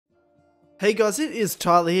Hey guys, it is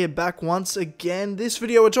Tyler here, back once again. This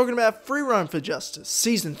video we're talking about Freeroam for Justice,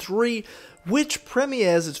 Season 3, which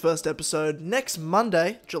premieres its first episode next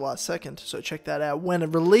Monday, July 2nd, so check that out when it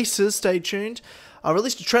releases, stay tuned. I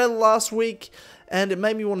released a trailer last week, and it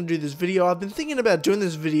made me want to do this video. I've been thinking about doing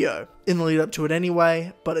this video in the lead up to it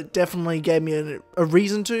anyway, but it definitely gave me a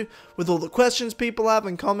reason to, with all the questions people have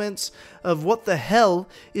and comments of what the hell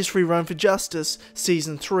is Freeroam for Justice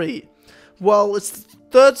Season 3. Well, it's the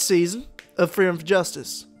third season of Freeroam for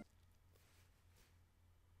Justice.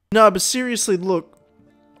 No, but seriously, look,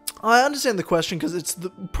 I understand the question because it's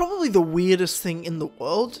probably the weirdest thing in the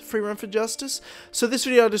world, Freeroam for Justice. So this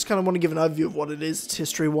video, I just kind of want to give an overview of what it is, its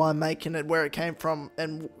history, why I'm making it, where it came from,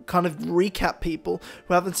 and kind of recap people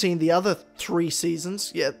who haven't seen the other 3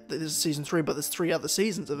 seasons. Yeah, this is Season 3, but there's 3 other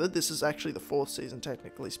seasons of it. This is actually the 4th season,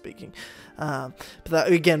 technically speaking. But that,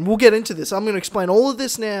 again, we'll get into this. I'm going to explain all of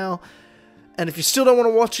this now. And if you still don't want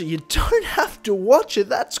to watch it, you don't have to watch it.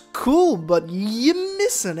 That's cool, but you're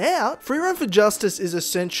missing out. Freeroam for Justice is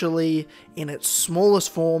essentially, in its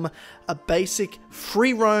smallest form, a basic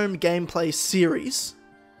free roam gameplay series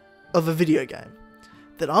of a video game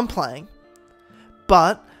that I'm playing,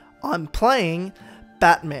 but I'm playing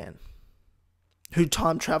Batman, who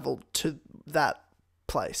time traveled to that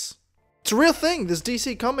place. It's a real thing. There's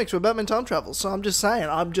DC Comics where Batman time travels, so I'm just saying,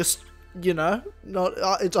 you know,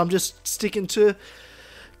 I'm just sticking to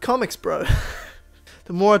comics, bro.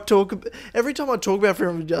 The more I talk, every time I talk about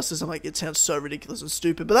Freeroam for Justice, I'm like, it sounds so ridiculous and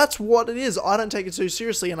stupid, but that's what it is. I don't take it too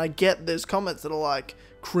seriously, and I get there's comments that are like,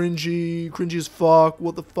 cringy as fuck,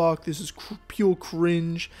 what the fuck, this is pure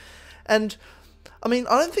cringe. And, I mean,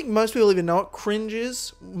 I don't think most people even know what cringe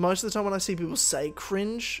is. Most of the time when I see people say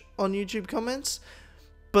cringe on YouTube comments,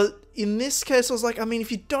 but in this case, I was like, I mean, if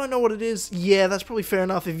you don't know what it is, yeah, that's probably fair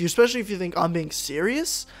enough. Especially if you think I'm being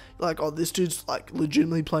serious, like, oh, this dude's like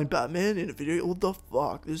legitimately playing Batman in a video. What the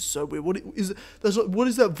fuck? This is so weird. What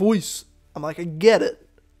is that voice? I'm like, I get it.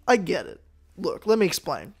 Look, let me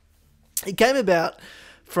explain. It came about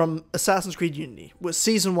from Assassin's Creed Unity, was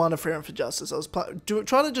Season 1 of Freeroam for Justice. I was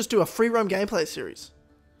trying to just do a free roam gameplay series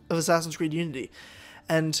of Assassin's Creed Unity,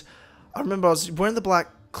 and I remember I was wearing the black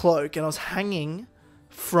cloak and I was hanging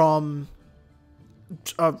from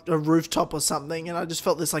a rooftop or something, and I just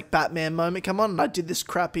felt this like Batman moment come on, and I did this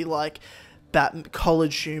crappy like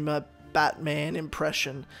college humor Batman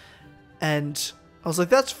impression, and I was like,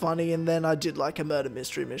 that's funny. And then I did like a murder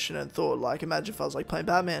mystery mission and thought, like, imagine if I was like playing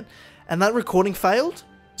Batman, and that recording failed,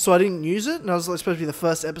 so I didn't use it, and I was like, supposed to be the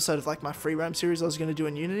first episode of like my free roam series I was going to do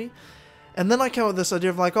in Unity. And then I came up with this idea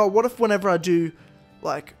of like, oh, what if whenever I do,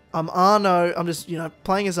 like, I'm Arno, I'm just, you know,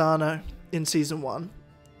 playing as Arno in Season 1,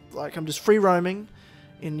 like, I'm just free roaming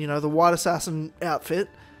in, you know, the white assassin outfit.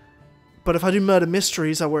 But if I do murder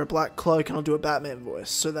mysteries, I wear a black cloak and I'll do a Batman voice.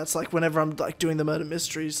 So that's like whenever I'm like doing the murder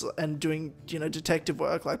mysteries and doing, you know, detective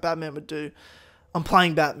work like Batman would do, I'm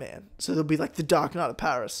playing Batman. So there'll be like the Dark Knight of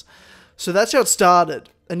Paris. So that's how it started.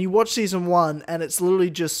 And you watch Season 1 and it's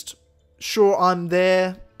literally just, sure, I'm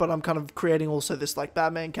there, but I'm kind of creating also this like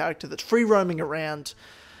Batman character that's free roaming around,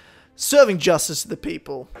 serving justice to the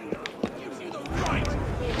people.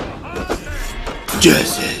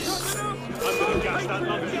 Justice.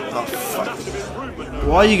 Oh, fuck.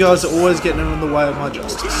 Why are you guys always getting in the way of my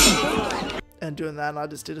justice? And doing that, and I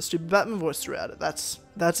just did a stupid Batman voice throughout it. That's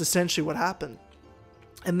essentially what happened.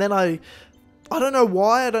 And then I don't know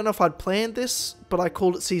why, I don't know if I'd planned this, but I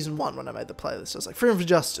called it Season 1 when I made the playlist. I was like, Freeroam for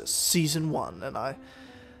Justice, Season 1. And I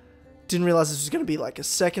didn't realize this was going to be like a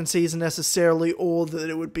second season necessarily, or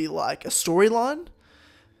that it would be like a storyline.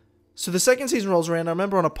 So the second season rolls around. I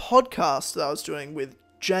remember on a podcast that I was doing with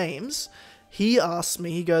James, he asked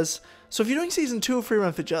me, he goes, so if you're doing Season 2 of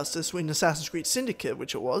Freeroam for Justice in Assassin's Creed Syndicate,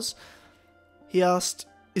 which it was, he asked,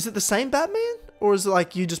 is it the same Batman? Or is it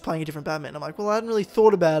like you just playing a different Batman? I'm like, well, I hadn't really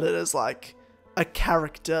thought about it as like a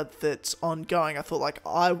character that's ongoing. I thought like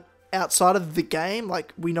outside of the game,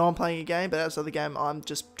 like we know I'm playing a game, but outside the game, I'm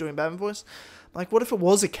just doing Batman voice. Like, what if it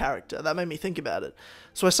was a character? That made me think about it.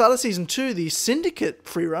 So I started Season 2, the Syndicate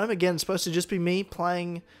free roam. Again, it's supposed to just be me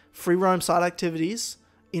playing free roam side activities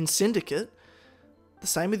in Syndicate. The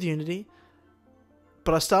same with Unity.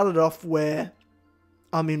 But I started off where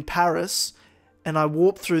I'm in Paris, and I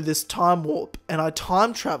warp through this time warp, and I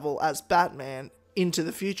time travel as Batman into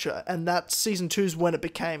the future. And that Season 2 is when it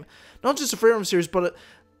became not just a free roam series, but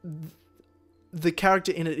the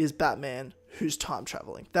character in it is Batman who's time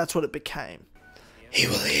traveling. That's what it became. He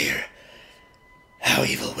will hear how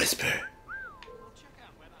evil whisper.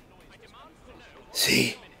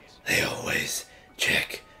 See, they always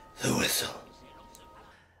check the whistle.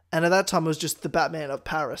 And at that time, it was just the Batman of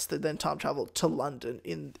Paris that then time traveled to London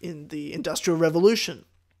in the Industrial Revolution.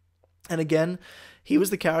 And again, he was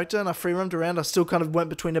the character, and I free roamed around. I still kind of went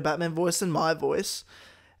between a Batman voice and my voice.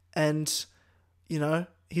 And, you know,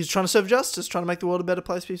 he was trying to serve justice, trying to make the world a better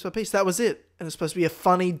place piece by piece. That was it. And it's supposed to be a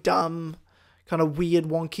funny, dumb, kind of weird,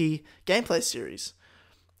 wonky gameplay series.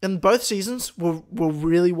 And both seasons were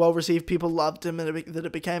really well received. People loved him, and that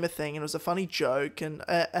it became a thing. And it was a funny joke, and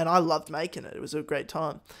I loved making it. It was a great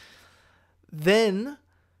time. Then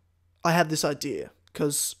I had this idea,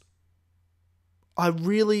 because I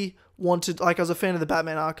really wanted, like, I was a fan of the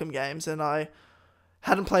Batman Arkham games, and I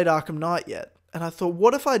hadn't played Arkham Knight yet. And I thought,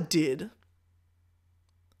 what if I did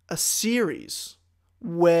a series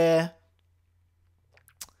where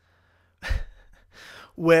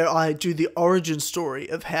I do the origin story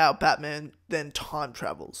of how Batman then time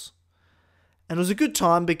travels. And it was a good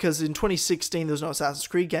time because in 2016 there was no Assassin's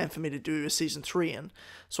Creed game for me to do a Season 3 in.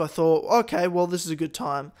 So I thought, okay, well, this is a good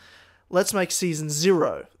time. Let's make Season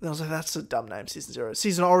 0. And I was like, that's a dumb name, Season 0.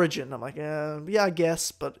 Season Origin. I'm like, yeah, I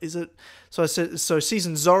guess, but is it? So I said, so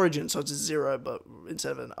Season's Origin, so it's a 0, but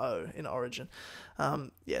instead of an O in Origin.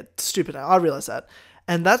 Yeah, stupid name. I realized that.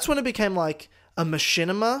 And that's when it became like a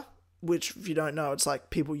machinima, which, if you don't know, it's like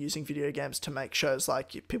people using video games to make shows.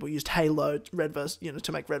 Like people used Halo,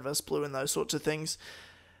 to make Red vs. Blue and those sorts of things.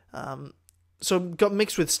 So it got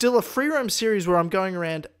mixed with still a free roam series where I'm going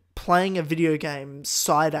around playing a video game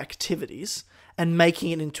side activities and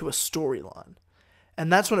making it into a storyline.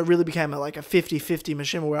 And that's when it really became like a 50-50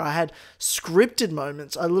 machinima where I had scripted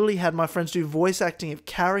moments. I literally had my friends do voice acting of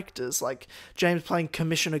characters, like James playing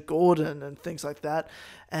Commissioner Gordon and things like that,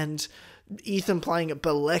 and Ethan playing a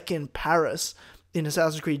Balek in Paris in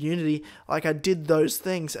Assassin's Creed Unity. Like, I did those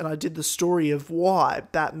things, and I did the story of why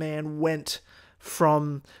Batman went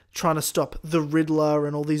from trying to stop the Riddler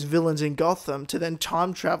and all these villains in Gotham to then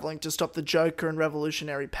time traveling to stop the Joker in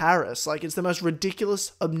revolutionary Paris. Like, it's the most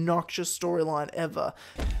ridiculous, obnoxious storyline ever.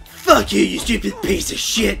 Fuck you, you stupid piece of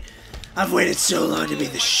shit! I've waited so long to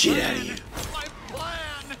beat the shit out of you.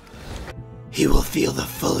 He will feel the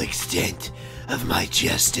full extent of my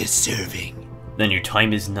justice serving. Then your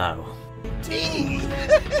time is now.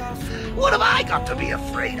 What have I got to be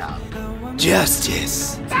afraid of?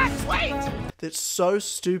 Justice. That's right. That's so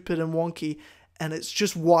stupid and wonky, and it's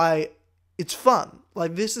just why it's fun.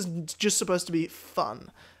 Like, this is just supposed to be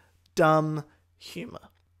fun, dumb humor.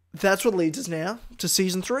 That's what leads us now to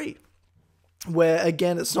Season 3, where,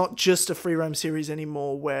 again, it's not just a free roam series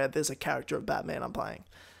anymore where there's a character of Batman I'm playing.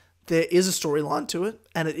 There is a storyline to it,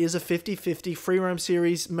 and it is a 50-50 free roam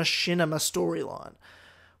series machinima storyline,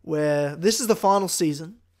 where this is the final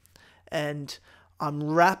season, and I'm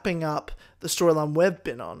wrapping up the storyline we've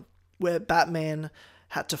been on, where Batman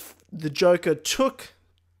had to... the Joker took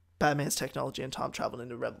Batman's technology and time traveled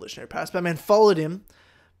into revolutionary Paris. Batman followed him,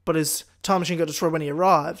 but his time machine got destroyed when he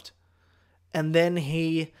arrived, and then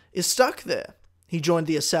he is stuck there. He joined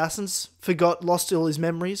the Assassins, lost all his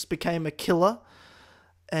memories, became a killer,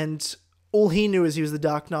 and all he knew is he was the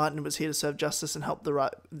Dark Knight and was here to serve justice and help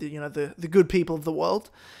the good people of the world.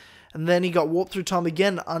 And then he got warped through time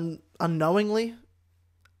again unknowingly,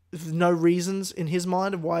 with no reasons in his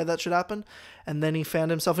mind of why that should happen. And then he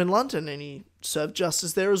found himself in London and he served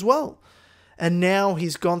justice there as well. And now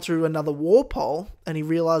he's gone through another warp hole and he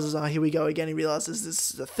realizes, here we go again. He realizes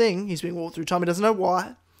this is a thing. He's being warped through time. He doesn't know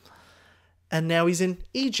why. And now he's in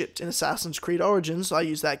Egypt in Assassin's Creed Origins. I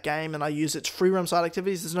use that game and I use its free roam side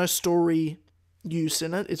activities. There's no story use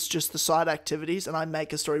in it. It's just the side activities, and I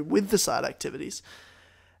make a story with the side activities.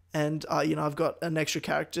 And, I've got an extra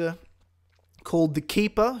character called The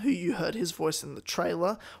Keeper, who you heard his voice in the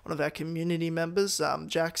trailer. One of our community members,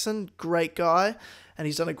 Jackson, great guy. And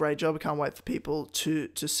he's done a great job. I can't wait for people to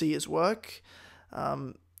see his work.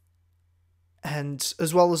 And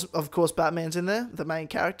as well as, of course, Batman's in there, the main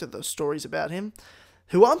character, the stories about him,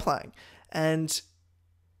 who I'm playing. And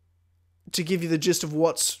to give you the gist of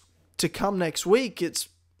what's to come next week,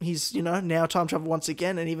 he's now time travel once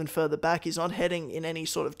again, and even further back. He's not heading in any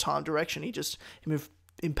sort of time direction. He moved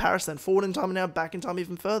in Paris, then forward in time, and now back in time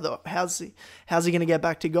even further. How's he going to get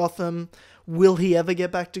back to Gotham? Will he ever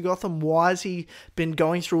get back to Gotham? Why has he been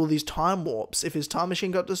going through all these time warps? If his time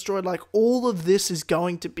machine got destroyed, like, all of this is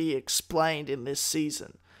going to be explained in this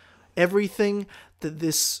season. Everything that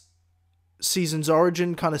this season's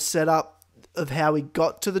origin kind of set up of how he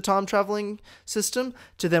got to the time traveling system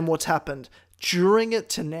to then what's happened during it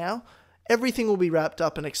to now, everything will be wrapped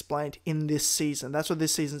up and explained in this season. That's what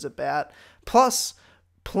this season's about. Plus,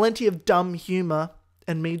 plenty of dumb humor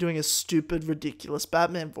and me doing a stupid, ridiculous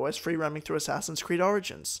Batman voice free roaming through Assassin's Creed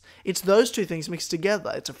Origins. It's those two things mixed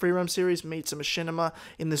together. It's a free roam series meets a machinima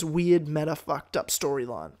in this weird, meta, fucked up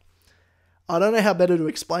storyline. I don't know how better to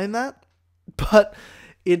explain that, but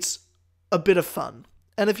it's a bit of fun.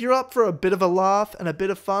 And if you're up for a bit of a laugh and a bit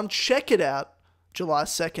of fun, check it out. July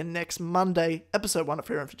 2nd, next Monday, episode 1 of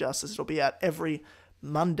Freeroam for Justice. It'll be out every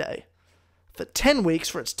Monday for 10 weeks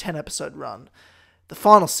for its 10-episode run. The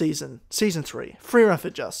final season, season 3, Freeroam for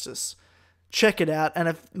Justice. Check it out, and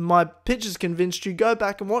if my pitch has convinced you, go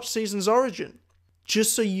back and watch season's origin,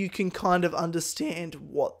 just so you can kind of understand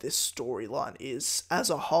what this storyline is as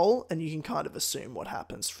a whole, and you can kind of assume what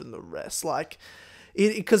happens from the rest. Like,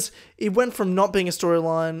 because it went from not being a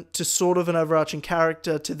storyline to sort of an overarching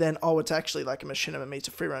character to then, oh, it's actually like a machinima meets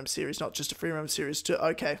a free roam series, not just a free roam series, to,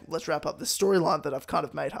 okay, let's wrap up this storyline that I've kind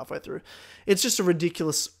of made halfway through. It's just a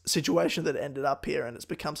ridiculous situation that ended up here, and it's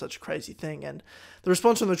become such a crazy thing. And the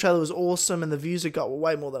response from the trailer was awesome, and the views it got were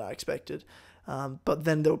way more than I expected. But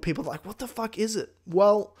then there were people like, what the fuck is it?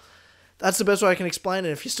 Well, that's the best way I can explain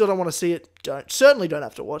it. If you still don't want to see it, certainly don't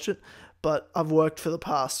have to watch it. But I've worked for the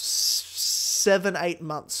past 7-8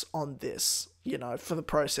 months on this, for the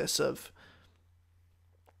process of,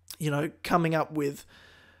 coming up with,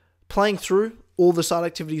 playing through all the side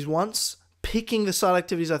activities once, picking the side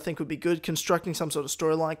activities I think would be good, constructing some sort of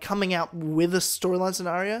storyline, coming out with a storyline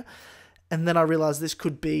scenario. And then I realized this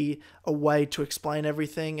could be a way to explain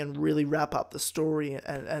everything and really wrap up the story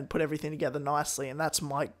and put everything together nicely. And that's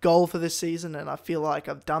my goal for this season, and I feel like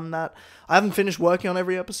I've done that. I haven't finished working on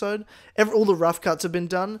every episode. All the rough cuts have been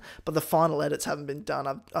done, but the final edits haven't been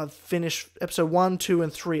done. I've finished episode 1, 2,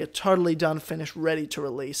 and 3 are totally done, finished, ready to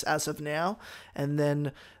release as of now. And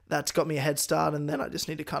then that's got me a head start, and then I just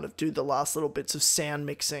need to kind of do the last little bits of sound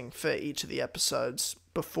mixing for each of the episodes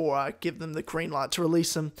before I give them the green light to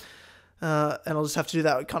release them. And I'll just have to do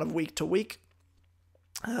that kind of week to week,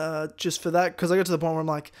 just for that, because I get to the point where I'm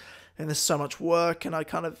like, and there's so much work, and I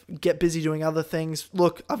kind of get busy doing other things.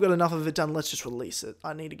 Look, I've got enough of it done, let's just release it.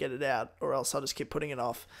 I need to get it out, or else I'll just keep putting it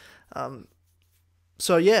off.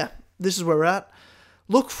 So yeah, this is where we're at.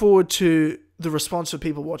 Look forward to the response of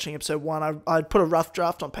people watching episode 1. I put a rough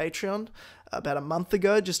draft on Patreon about a month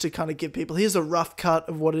ago, just to kind of give people, here's a rough cut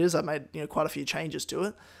of what it is. I made quite a few changes to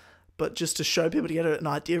it, but just to show people, to get an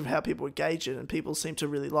idea of how people would gauge it, and people seem to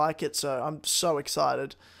really like it. So I'm so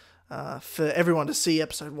excited for everyone to see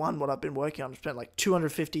episode 1, what I've been working on. I've spent like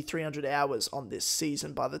 250, 300 hours on this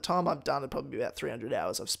season. By the time I'm done, it'll probably be about 300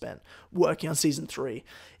 hours I've spent working on season 3.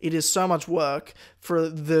 It is so much work for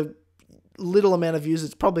the little amount of views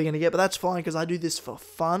it's probably going to get, but that's fine, because I do this for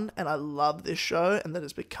fun, and I love this show, and that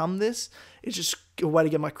it's become this. It's just a way to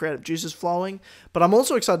get my creative juices flowing. But I'm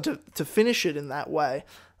also excited to finish it in that way.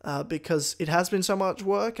 Because it has been so much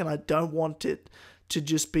work, and I don't want it to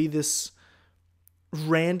just be this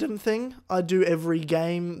random thing I do every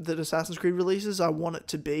game that Assassin's Creed releases. I want it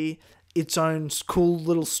to be its own cool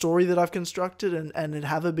little story that I've constructed, and it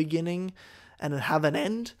have a beginning and it have an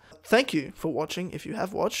end. Thank you for watching, if you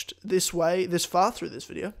have watched this far through this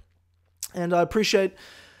video. And I appreciate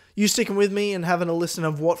you sticking with me and having a listen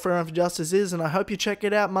of what Freeroam for Justice is, and I hope you check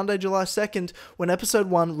it out Monday, July 2nd, when episode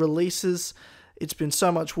 1 releases. It's been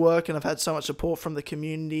so much work, and I've had so much support from the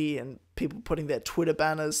community and people putting their Twitter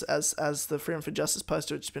banners as the Freeroam for Justice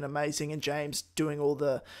poster. It's been amazing, and James doing all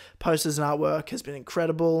the posters and artwork has been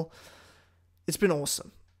incredible. It's been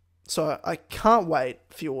awesome. So I can't wait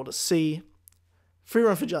for you all to see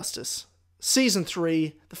Freeroam for Justice Season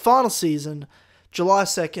 3, the final season, July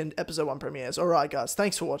 2nd, Episode 1 premieres. Alright guys,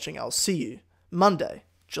 thanks for watching. I'll see you Monday,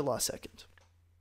 July 2nd.